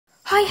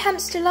Hi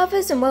hamster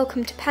lovers and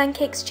welcome to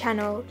Pancake's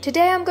channel.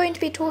 Today I'm going to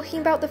be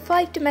talking about the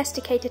 5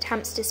 domesticated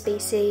hamster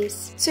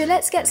species. So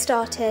let's get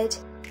started.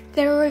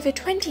 There are over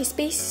 20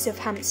 species of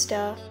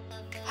hamster.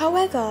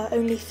 However,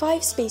 only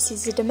 5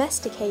 species are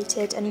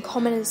domesticated and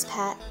common as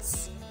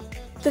pets.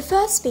 The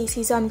first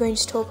species I'm going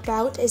to talk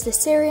about is the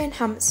Syrian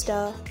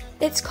hamster.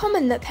 It's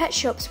common that pet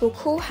shops will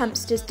call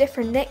hamsters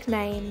different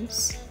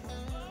nicknames.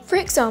 For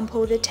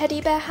example, the teddy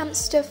bear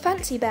hamster,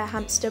 fancy bear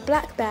hamster,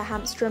 black bear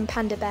hamster and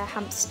panda bear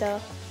hamster.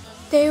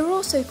 They are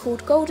also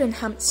called golden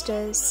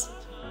hamsters.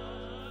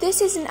 This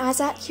isn't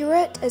as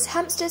accurate as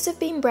hamsters have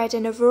been bred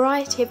in a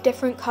variety of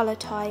different colour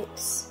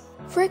types.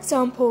 For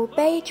example,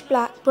 beige,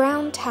 black,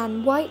 brown,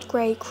 tan, white,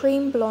 grey,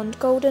 cream, blonde,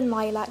 golden,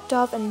 lilac,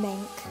 dove and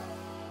mink.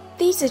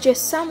 These are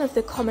just some of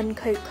the common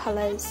coat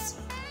colours.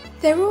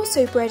 They're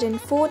also bred in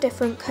 4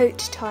 different coat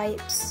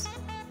types.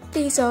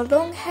 These are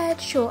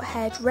long-haired,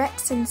 short-haired,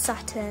 Rex and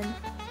Satin.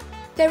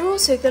 They're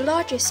also the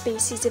largest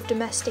species of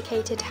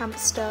domesticated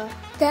hamster.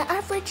 Their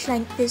average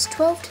length is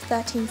 12 to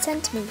 13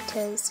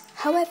 centimetres,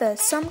 however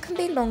some can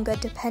be longer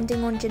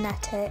depending on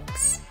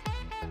genetics.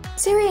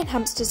 Syrian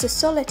hamsters are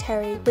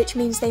solitary, which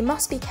means they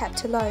must be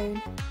kept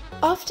alone.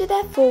 After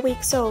they're 4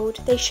 weeks old,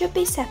 they should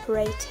be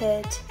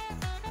separated.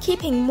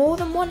 Keeping more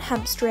than one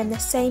hamster in the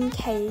same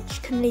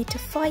cage can lead to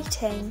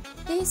fighting.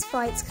 These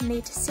fights can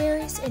lead to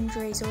serious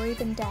injuries or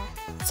even death.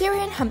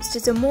 Syrian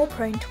hamsters are more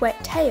prone to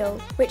wet tail,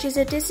 which is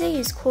a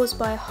disease caused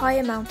by a high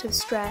amount of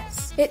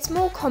stress. It's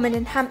more common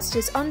in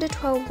hamsters under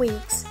 12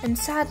 weeks, and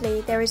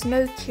sadly there is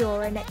no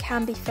cure and it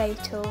can be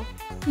fatal.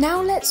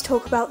 Now let's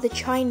talk about the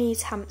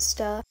Chinese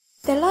hamster.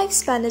 Their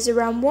lifespan is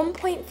around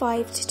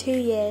 1.5 to 2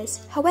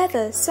 years,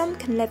 however some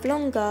can live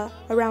longer,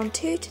 around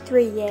 2 to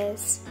 3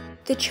 years.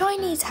 The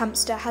Chinese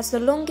hamster has the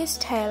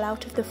longest tail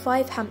out of the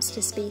 5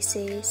 hamster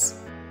species.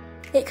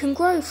 It can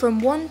grow from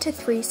 1 to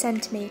 3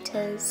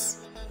 centimetres.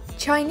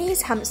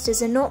 Chinese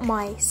hamsters are not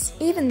mice,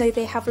 even though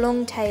they have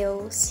long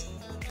tails.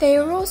 They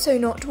are also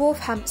not dwarf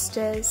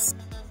hamsters.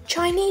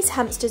 Chinese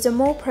hamsters are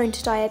more prone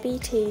to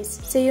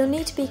diabetes, so you'll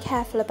need to be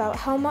careful about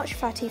how much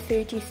fatty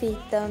food you feed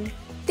them.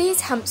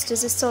 These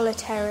hamsters are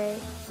solitary.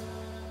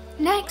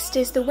 Next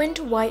is the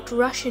winter white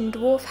Russian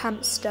dwarf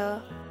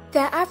hamster.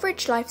 Their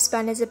average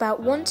lifespan is about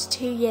 1 to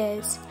 2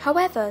 years,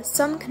 however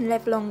some can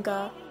live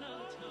longer.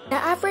 Their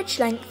average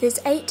length is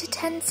 8 to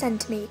 10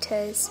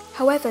 centimetres,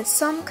 however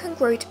some can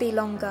grow to be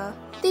longer.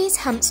 These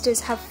hamsters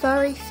have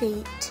furry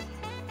feet.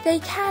 They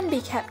can be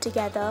kept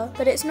together,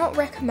 but it's not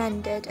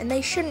recommended and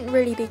they shouldn't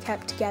really be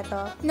kept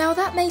together. Now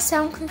that may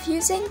sound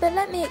confusing, but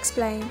let me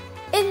explain.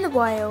 In the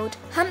wild,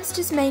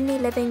 hamsters mainly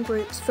live in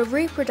groups for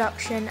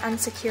reproduction and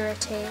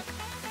security.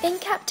 In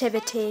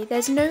captivity,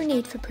 there's no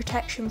need for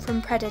protection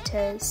from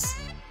predators.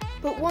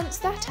 But once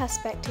that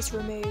aspect is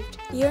removed,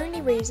 the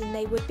only reason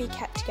they would be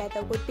kept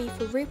together would be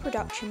for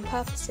reproduction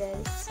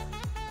purposes.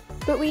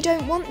 But we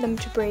don't want them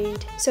to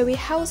breed, so we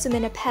house them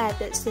in a pair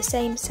that's the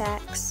same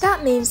sex.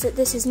 That means that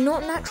this is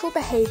not natural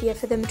behaviour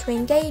for them to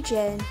engage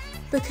in,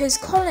 because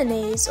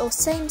colonies or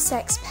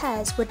same-sex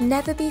pairs would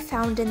never be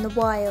found in the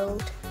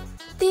wild.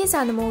 These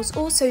animals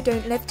also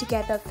don't live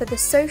together for the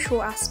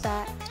social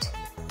aspect.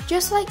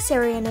 Just like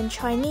Syrian and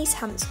Chinese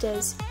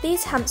hamsters,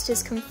 these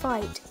hamsters can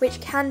fight, which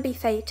can be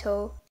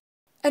fatal.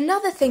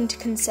 Another thing to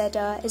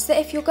consider is that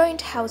if you're going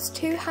to house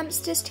 2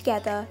 hamsters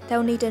together,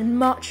 they'll need a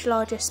much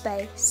larger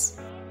space.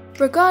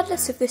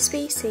 Regardless of the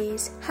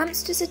species,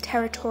 hamsters are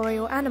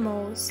territorial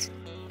animals.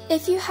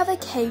 If you have a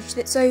cage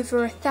that's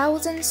over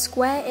 1,000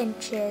 square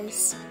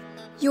inches,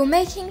 you're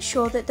making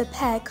sure that the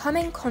pair come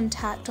in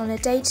contact on a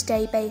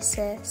day-to-day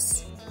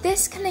basis.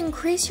 This can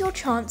increase your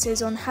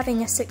chances on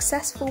having a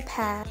successful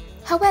pair.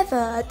 However,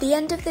 at the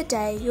end of the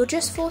day, you're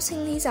just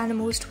forcing these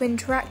animals to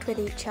interact with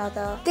each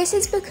other. This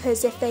is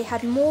because if they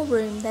had more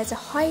room, there's a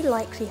high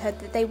likelihood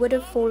that they would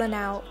have fallen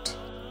out.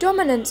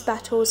 Dominance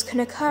battles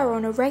can occur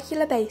on a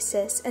regular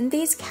basis, and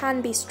these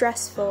can be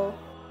stressful.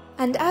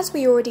 And as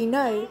we already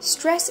know,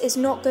 stress is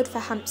not good for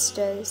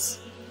hamsters.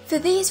 For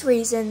these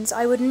reasons,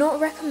 I would not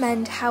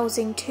recommend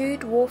housing 2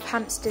 dwarf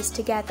hamsters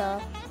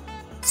together.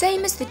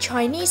 Same as the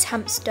Chinese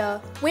hamster,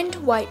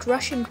 winter white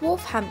Russian dwarf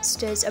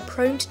hamsters are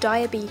prone to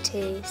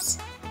diabetes.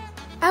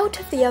 Out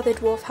of the other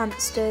dwarf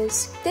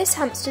hamsters, this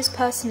hamster's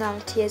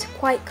personality is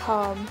quite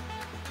calm.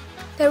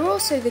 They're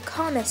also the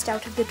calmest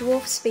out of the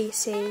dwarf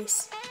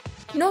species.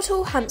 Not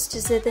all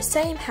hamsters are the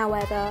same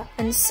however,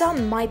 and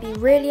some might be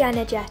really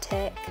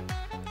energetic.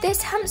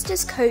 This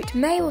hamster's coat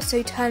may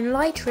also turn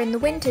lighter in the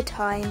winter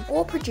time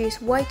or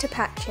produce whiter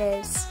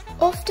patches.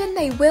 Often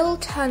they will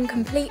turn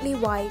completely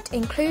white,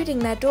 including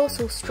their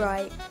dorsal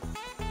stripe.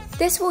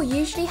 This will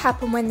usually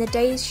happen when the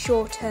days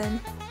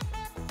shorten.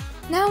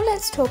 Now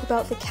let's talk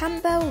about the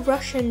Campbell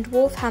Russian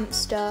dwarf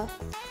hamster.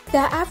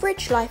 Their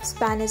average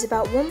lifespan is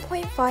about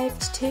 1.5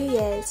 to 2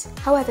 years,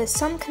 however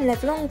some can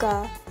live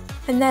longer.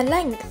 And their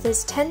length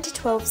is 10 to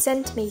 12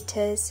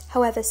 centimetres,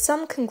 however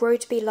some can grow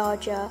to be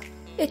larger.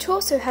 It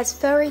also has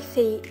furry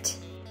feet.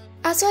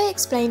 As I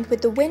explained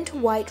with the winter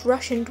white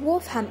Russian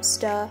dwarf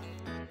hamster,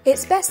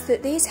 It's best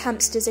that these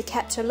hamsters are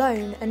kept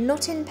alone and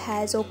not in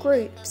pairs or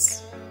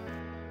groups.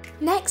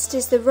 Next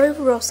is the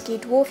Rovorowski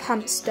dwarf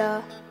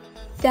hamster.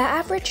 Their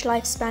average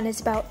lifespan is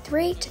about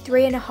 3 to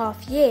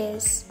 3.5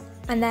 years,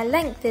 and their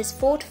length is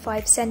 4 to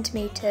 5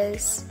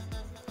 centimeters.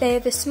 They are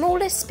the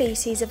smallest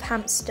species of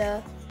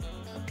hamster.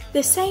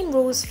 The same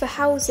rules for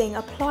housing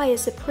apply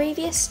as the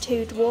previous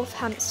two dwarf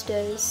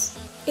hamsters.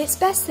 It's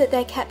best that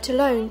they're kept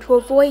alone to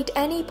avoid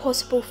any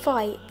possible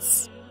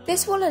fights.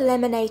 This will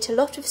eliminate a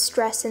lot of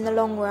stress in the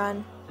long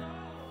run.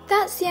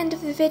 That's the end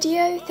of the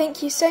video.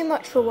 Thank you so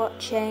much for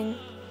watching.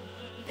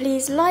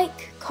 Please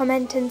like,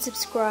 comment and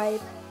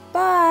subscribe.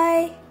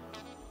 Bye!